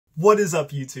What is up,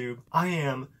 YouTube? I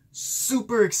am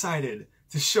super excited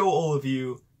to show all of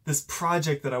you this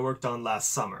project that I worked on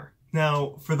last summer.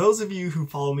 Now, for those of you who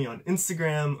follow me on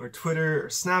Instagram or Twitter or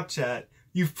Snapchat,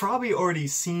 you've probably already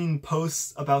seen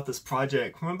posts about this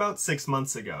project from about 6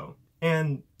 months ago.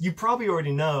 And you probably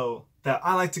already know that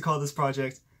I like to call this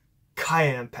project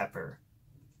Cyan Pepper.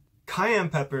 Cyan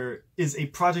Pepper is a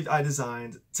project I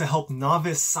designed to help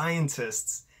novice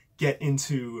scientists get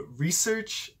into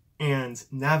research and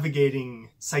navigating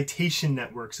citation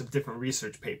networks of different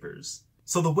research papers.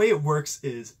 So the way it works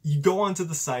is you go onto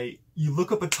the site, you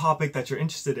look up a topic that you're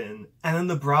interested in, and then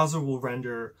the browser will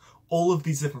render all of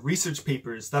these different research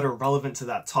papers that are relevant to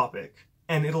that topic.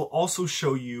 And it'll also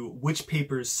show you which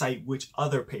papers cite which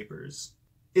other papers.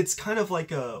 It's kind of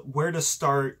like a where to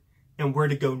start and where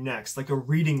to go next, like a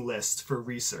reading list for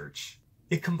research.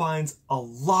 It combines a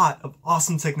lot of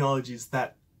awesome technologies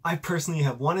that I personally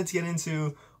have wanted to get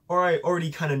into, or I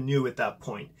already kind of knew at that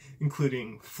point,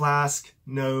 including Flask,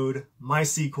 Node,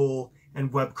 MySQL,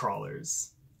 and web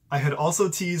crawlers. I had also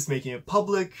teased making it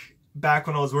public back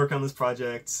when I was working on this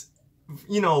project,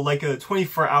 you know, like a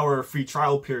 24-hour free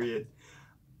trial period.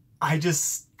 I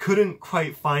just couldn't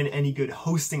quite find any good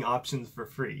hosting options for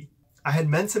free. I had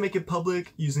meant to make it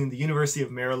public using the University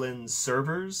of Maryland's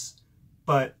servers,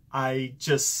 but I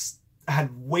just had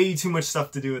way too much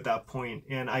stuff to do at that point,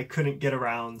 and I couldn't get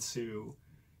around to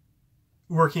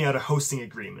working out a hosting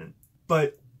agreement.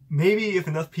 But maybe if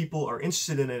enough people are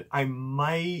interested in it, I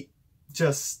might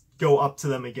just go up to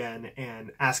them again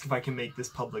and ask if I can make this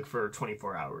public for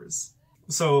 24 hours.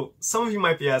 So some of you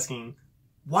might be asking,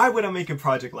 why would I make a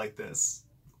project like this?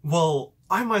 Well,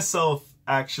 I myself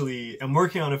actually am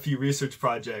working on a few research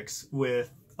projects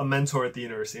with a mentor at the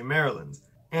University of Maryland.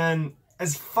 And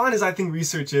as fun as I think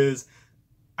research is,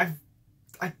 I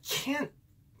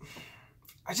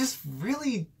just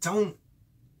really don't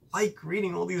like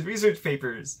reading all these research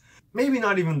papers. Maybe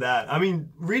not even that. I mean,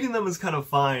 reading them is kind of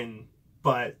fine,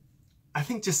 but I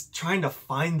think just trying to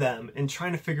find them and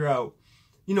trying to figure out,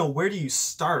 you know, where do you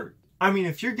start? I mean,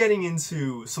 if you're getting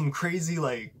into some crazy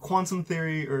like quantum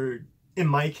theory or, in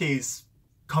my case,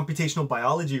 computational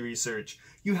biology research,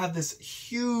 you have this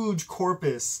huge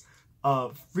corpus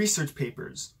of research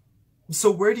papers.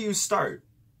 So where do you start?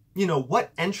 You know,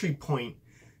 what entry point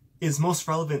is most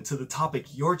relevant to the topic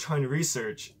you're trying to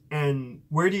research, and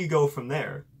where do you go from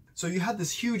there? So you have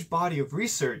this huge body of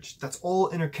research that's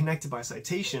all interconnected by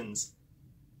citations.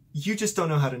 You just don't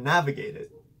know how to navigate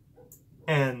it.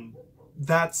 And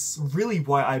that's really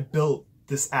why I built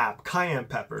this app, Cyan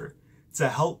Pepper, to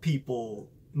help people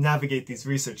navigate these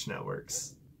research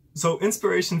networks. So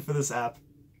inspiration for this app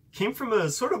came from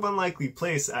a sort of unlikely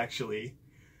place, actually.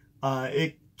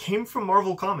 It came from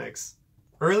Marvel Comics.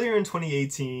 Earlier in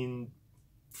 2018,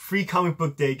 Free Comic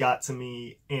Book Day got to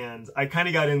me, and I kind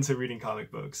of got into reading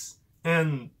comic books.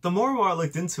 And the more and more I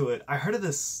looked into it, I heard of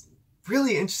this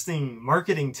really interesting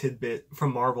marketing tidbit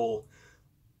from Marvel.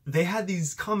 They had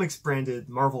these comics branded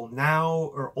Marvel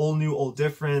Now, or All New, All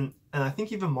Different, and I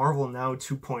think even Marvel Now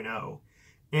 2.0.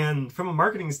 And from a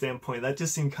marketing standpoint, that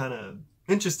just seemed kind of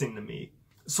interesting to me.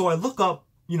 So I look up,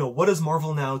 you know, what does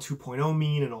Marvel Now 2.0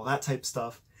 mean and all that type of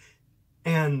stuff.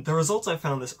 And the results I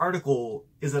found in this article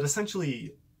is that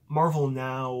essentially Marvel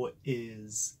Now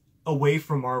is a way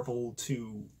for Marvel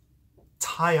to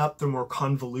tie up their more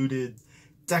convoluted,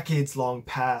 decades-long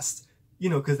past, you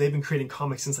know, because they've been creating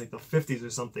comics since like the 50s or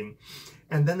something.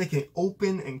 And then they can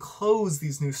open and close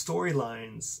these new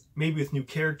storylines, maybe with new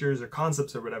characters or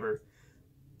concepts or whatever,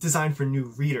 designed for new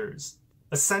readers.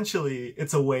 Essentially,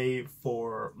 it's a way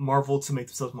for Marvel to make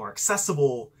themselves more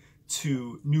accessible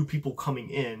to new people coming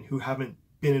in who haven't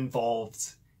been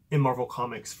involved in Marvel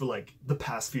Comics for like the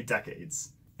past few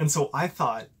decades. And so I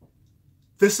thought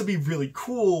this would be really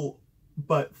cool,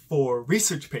 but for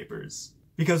research papers.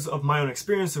 Because of my own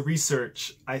experience of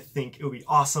research, I think it would be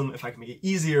awesome if I can make it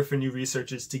easier for new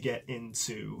researchers to get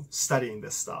into studying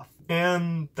this stuff.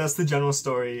 And that's the general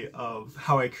story of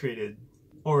how I created,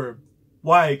 or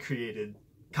why I created,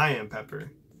 Cyan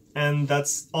Pepper. And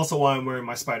that's also why I'm wearing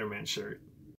my Spider-Man shirt.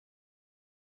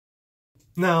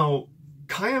 Now,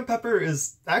 Cyan Pepper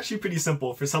is actually pretty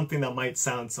simple for something that might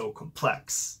sound so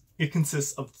complex. It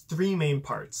consists of 3 main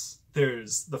parts.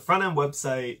 There's the front-end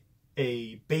website,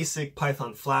 a basic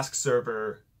Python Flask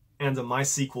server, and a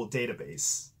MySQL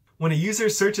database. When a user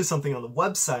searches something on the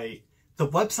website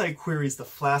queries the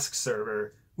Flask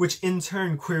server, which in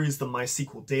turn queries the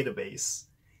MySQL database.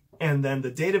 And then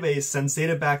the database sends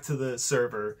data back to the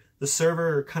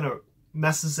server kind of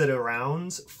messes it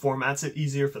around, formats it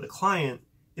easier for the client,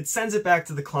 it sends it back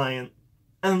to the client,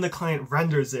 and then the client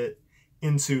renders it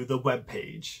into the web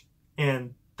page.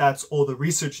 And that's all the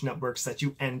research networks that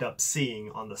you end up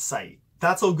seeing on the site.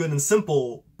 That's all good and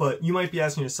simple, but you might be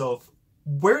asking yourself,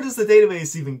 where does the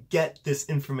database even get this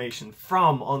information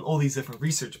from on all these different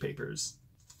research papers?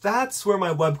 That's where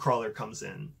my web crawler comes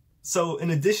in. So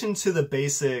in addition to the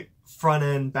basic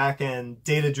front-end, back-end,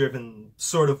 data-driven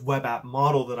sort of web app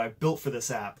model that I built for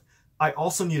this app, I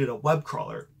also needed a web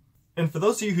crawler. And for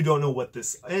those of you who don't know what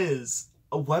this is,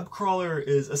 a web crawler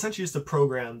is essentially just a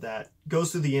program that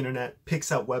goes through the internet,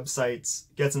 picks out websites,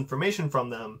 gets information from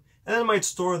them, and then might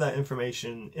store that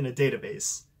information in a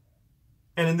database.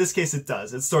 And in this case it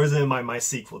does. It stores it in my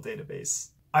MySQL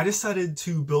database. I decided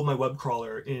to build my web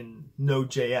crawler in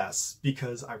Node.js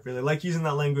because I really like using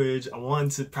that language. I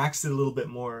wanted to practice it a little bit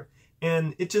more.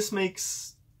 And it just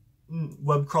makes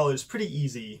web crawlers pretty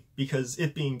easy because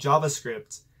it being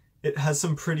JavaScript, it has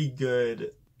some pretty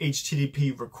good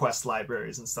HTTP request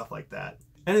libraries and stuff like that.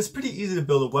 And it's pretty easy to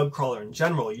build a web crawler in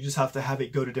general. You just have to have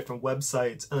it go to different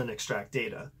websites and then extract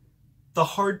data. The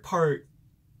hard part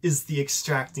is the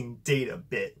extracting data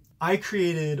bit. I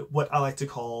created what I like to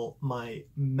call my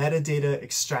metadata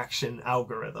extraction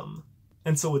algorithm.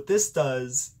 And so what this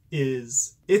does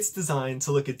is it's designed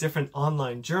to look at different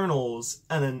online journals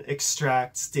and then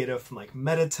extract data from like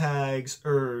meta tags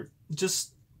or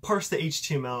just parse the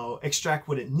HTML, extract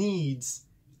what it needs,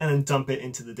 and then dump it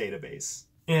into the database.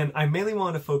 And I mainly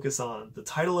want to focus on the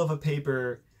title of a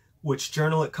paper, which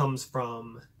journal it comes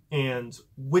from, and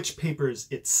which papers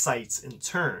it cites in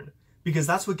turn, because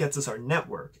that's what gets us our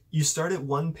network. You start at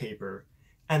one paper,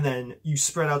 and then you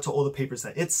spread out to all the papers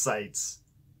that it cites,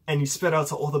 and you spread out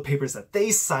to all the papers that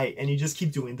they cite, and you just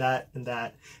keep doing that and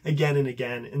that again and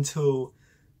again until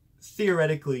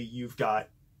theoretically you've got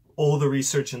all the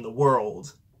research in the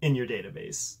world in your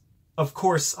database. Of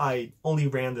course, I only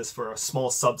ran this for a small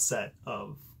subset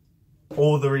of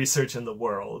all the research in the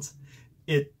world.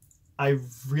 I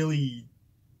really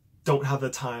don't have the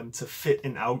time to fit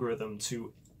an algorithm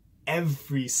to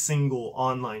every single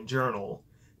online journal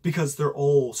because they're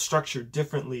all structured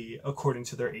differently according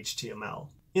to their HTML.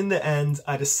 In the end,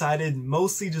 I decided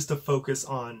mostly just to focus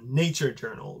on nature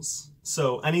journals.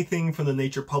 So anything from the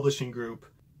Nature Publishing Group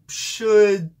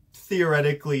should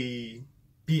theoretically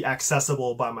be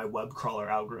accessible by my web crawler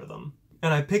algorithm.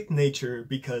 And I picked Nature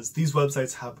because these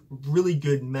websites have really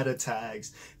good meta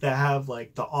tags that have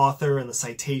like the author and the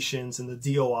citations and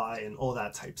the DOI and all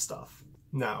that type stuff.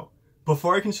 Now,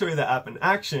 before I can show you the app in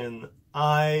action,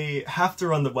 I have to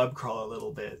run the web crawler a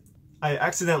little bit. I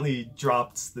accidentally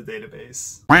dropped the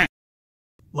database.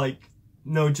 Like,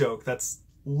 no joke, that's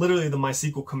literally the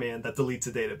MySQL command that deletes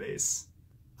a database.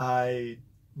 I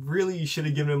really should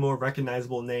have given it a more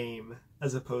recognizable name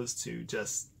as opposed to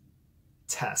just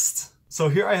test. So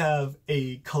here I have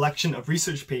a collection of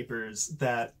research papers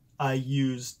that I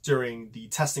used during the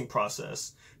testing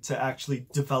process to actually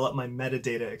develop my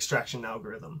metadata extraction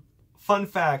algorithm. Fun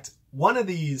fact, one of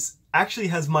these actually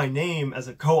has my name as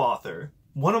a co-author.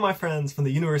 One of my friends from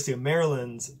the University of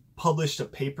Maryland published a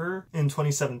paper in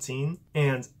 2017,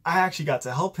 and I actually got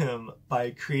to help him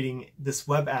by creating this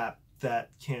web app that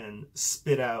can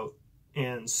spit out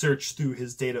and search through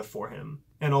his data for him.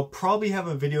 And I'll probably have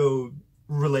a video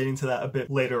relating to that a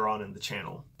bit later on in the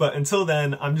channel. But until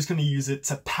then, I'm just going to use it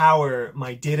to power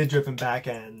my data-driven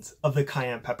backend of the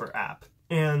Cyan Pepper app.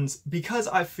 And because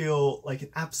I feel like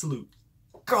an absolute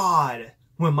god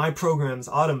when my programs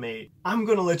automate, I'm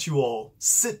going to let you all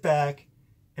sit back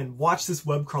and watch this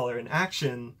web crawler in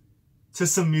action to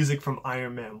some music from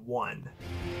Iron Man 1.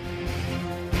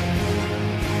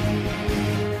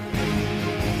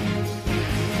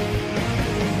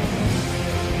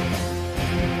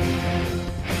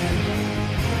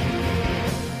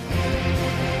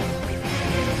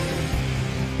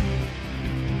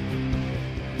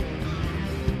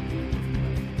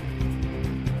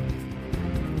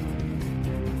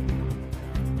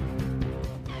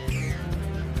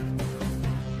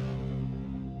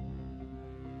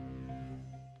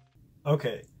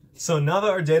 Okay, so now that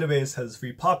our database has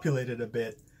repopulated a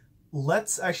bit,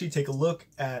 let's actually take a look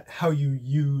at how you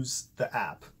use the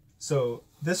app. So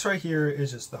this right here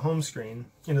is just the home screen.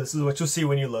 You know, this is what you'll see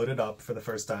when you load it up for the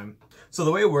first time. So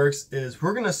the way it works is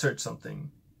we're gonna search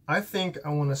something. I think I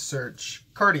wanna search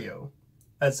cardio,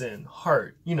 as in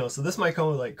heart. You know, so this might come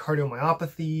with like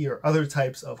cardiomyopathy or other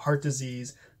types of heart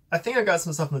disease. I think I got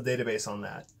some stuff in the database on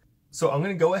that. So I'm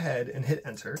gonna go ahead and hit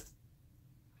enter.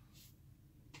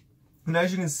 And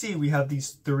as you can see, we have these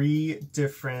 3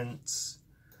 different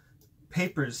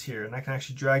papers here, and I can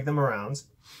actually drag them around.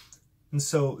 And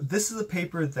so this is a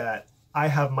paper that I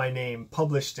have my name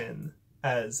published in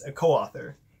as a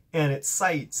co-author, and it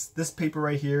cites this paper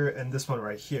right here and this one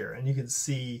right here. And you can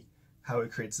see how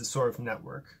it creates this sort of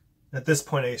network. At this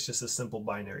point, it's just a simple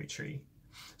binary tree.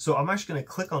 So I'm actually going to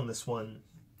click on this one,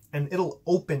 and it'll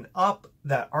open up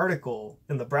that article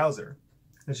in the browser.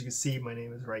 As you can see, my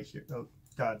name is right here. Oh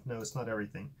God, no, it's not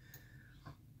everything.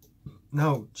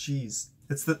 No, geez,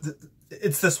 it's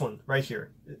this one right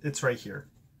here. It's right here.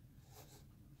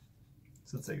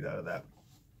 So let's take that out of that.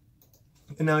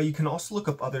 And now you can also look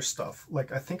up other stuff.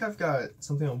 Like I think I've got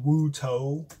something on Wu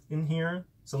To in here,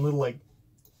 some little like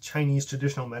Chinese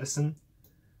traditional medicine,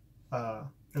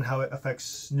 and how it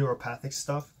affects neuropathic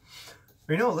stuff.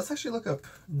 Or, you know, let's actually look up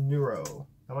neuro.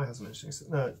 That might have some interesting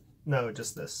stuff. No,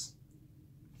 just this.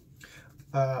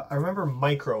 I remember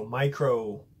micro.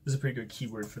 Micro is a pretty good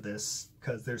keyword for this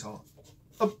because there's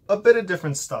a bit of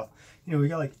different stuff. You know, we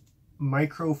got like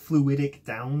microfluidic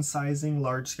downsizing,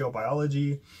 large-scale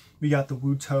biology. We got the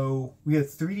Wu To. We have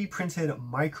 3D printed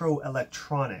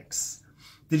microelectronics,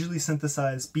 digitally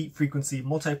synthesized beat frequency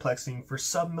multiplexing for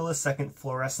sub-millisecond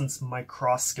fluorescence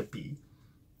microscopy.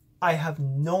 I have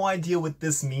no idea what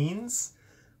this means,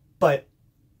 but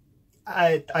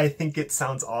I think it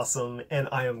sounds awesome, and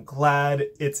I am glad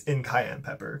it's in Cyan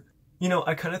Pepper. You know,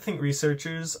 I kind of think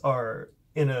researchers are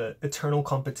in an eternal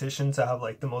competition to have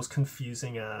like the most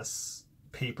confusing ass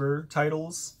paper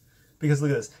titles. Because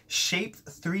look at this, shaped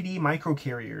 3D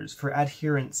microcarriers for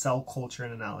adherent cell culture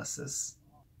and analysis.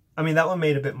 I mean, that one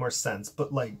made a bit more sense,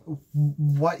 but like,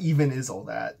 what even is all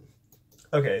that?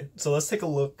 Okay, so let's take a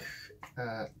look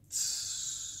at,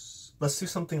 let's do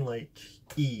something like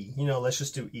E. You know, let's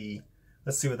just do E.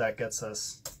 Let's see what that gets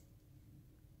us.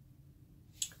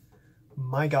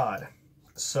 My God.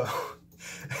 So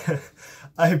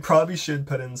I probably should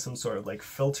put in some sort of like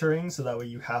filtering so that way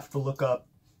you have to look up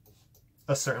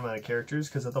a certain amount of characters,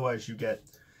 because otherwise you get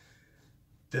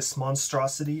this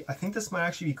monstrosity. I think this might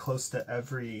actually be close to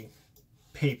every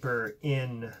paper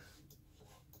in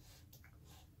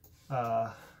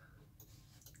the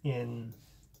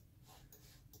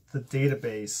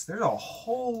database. There's a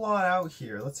whole lot out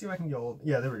here. Let's see if I can get all,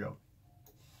 yeah, there we go.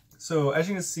 So as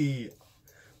you can see,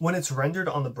 when it's rendered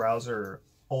on the browser,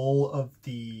 all of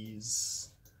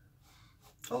these,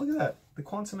 oh look at that, the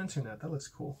quantum internet, that looks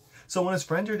cool. So when it's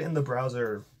rendered in the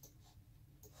browser,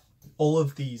 all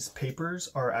of these papers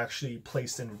are actually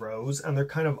placed in rows, and they're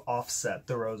kind of offset,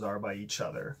 the rows are, by each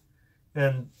other.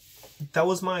 And that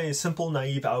was my simple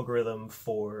naive algorithm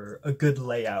for a good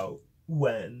layout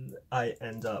when I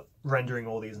end up rendering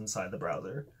all these inside the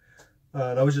browser.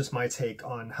 That was just my take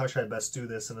on how should I best do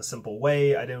this in a simple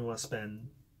way. I didn't want to spend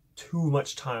too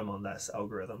much time on this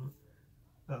algorithm.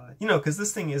 You know, because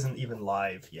this thing isn't even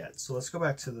live yet. So let's go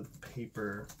back to the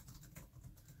paper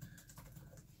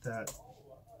that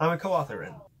I'm a co-author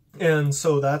in. And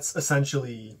so that's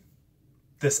essentially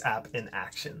this app in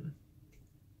action.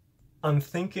 I'm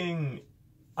thinking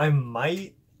I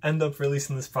might end up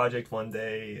releasing this project one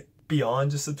day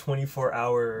beyond just a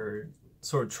 24-hour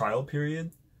sort of trial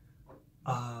period.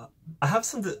 I have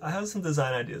some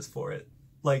design ideas for it.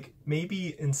 Like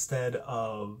maybe instead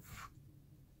of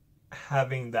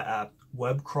having the app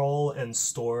web crawl and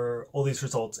store all these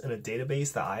results in a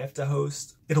database that I have to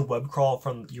host, it'll web crawl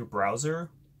from your browser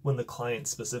when the client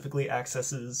specifically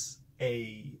accesses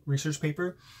a research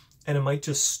paper, and it might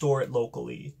just store it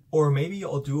locally. Or maybe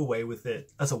I'll do away with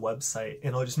it as a website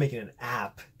and I'll just make it an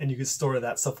app and you can store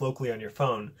that stuff locally on your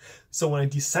phone. So when I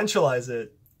decentralize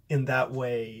it in that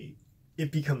way,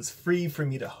 it becomes free for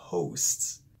me to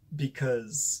host,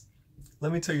 because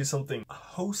let me tell you something,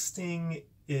 hosting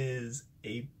is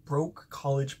a broke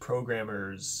college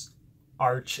programmer's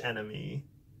arch enemy,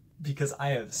 because I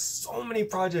have so many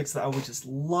projects that I would just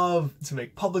love to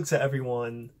make public to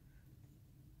everyone,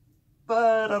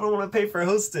 but I don't want to pay for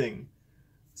hosting.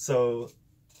 So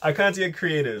I kind of have to get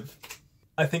creative.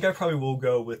 I think I probably will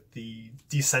go with the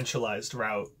decentralized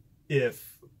route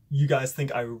if you guys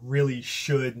think I really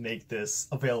should make this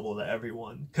available to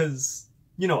everyone. Because,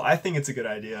 you know, I think it's a good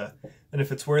idea. And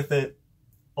if it's worth it,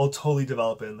 I'll totally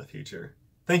develop it in the future.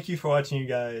 Thank you for watching, you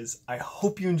guys. I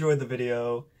hope you enjoyed the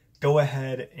video. Go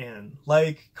ahead and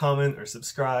like, comment, or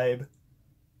subscribe.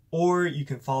 Or you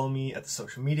can follow me at the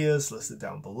social medias listed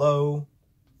down below.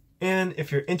 And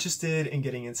if you're interested in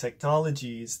getting into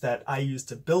technologies that I use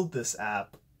to build this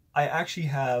app, I actually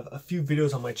have a few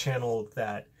videos on my channel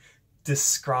that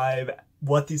describe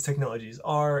what these technologies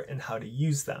are and how to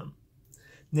use them.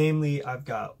 Namely, I've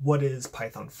got what is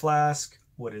Python Flask,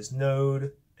 what is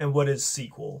Node, and what is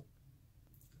SQL.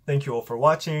 Thank you all for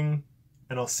watching,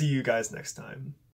 and I'll see you guys next time.